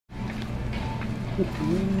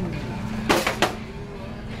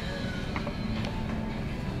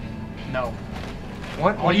No.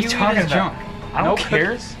 What are you talking about? Junk. I don't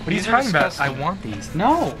care. What are you talking about? I want these.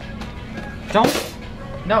 No. Don't.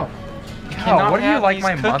 No. No, what are you, like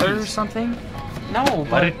my cookies. mother or something? No.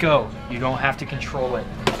 Let it go. You don't have to control it.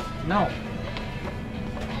 No.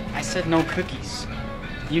 I said no cookies.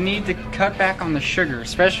 You need to cut back on the sugar,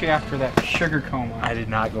 especially after that sugar coma. I did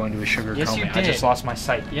not go into a sugar Yes, coma. you did. I just lost my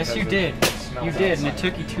sight. Yes, you did. You did, and it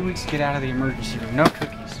took you 2 weeks to get out of the emergency room. No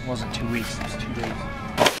cookies. It wasn't 2 weeks. It was 2 days.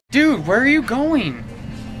 Dude, where are you going?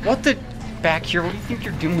 What the? Back here. What do you think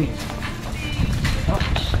you're doing?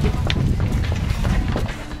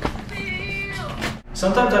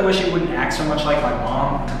 Sometimes I wish he wouldn't act so much like my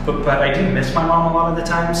mom, but I do miss my mom a lot of the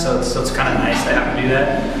time, so it's kind of nice to have to do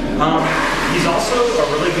that. He's also a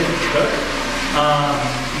really good cook.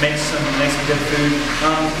 Makes some good food.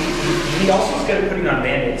 He also is good at putting on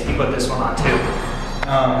Band-Aids. He put this one on too.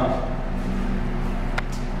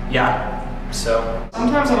 Yeah. So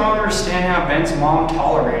Sometimes I don't understand how Ben's mom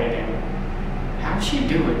tolerated him. How'd she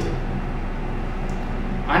do it?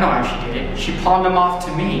 I know how she did it. She pawned him off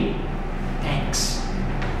to me. Thanks.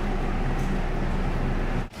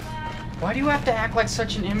 Why do you have to act like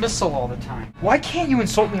such an imbecile all the time? Why can't you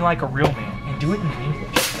insult me like a real man and do it in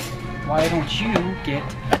English? Why don't you get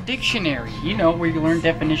a dictionary? You know, where you learn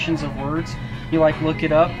definitions of words. You like look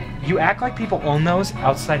it up. You act like people own those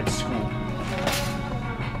outside of school.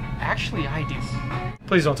 Actually, I do.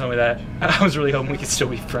 Please don't tell me that. I was really hoping we could still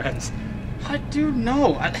be friends. What, dude?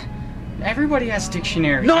 No. Everybody has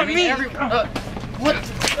dictionaries. Not me! What?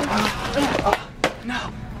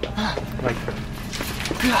 No. Like,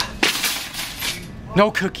 No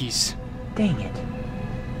cookies. dang it.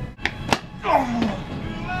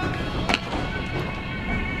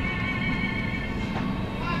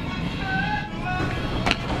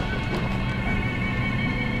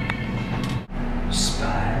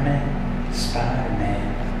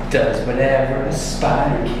 Spider-Man does whatever a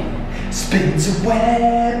spider can. Spins a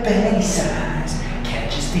web any size,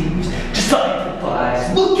 catches thieves just like the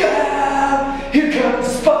flies. Look out! Here comes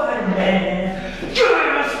Spider-Man.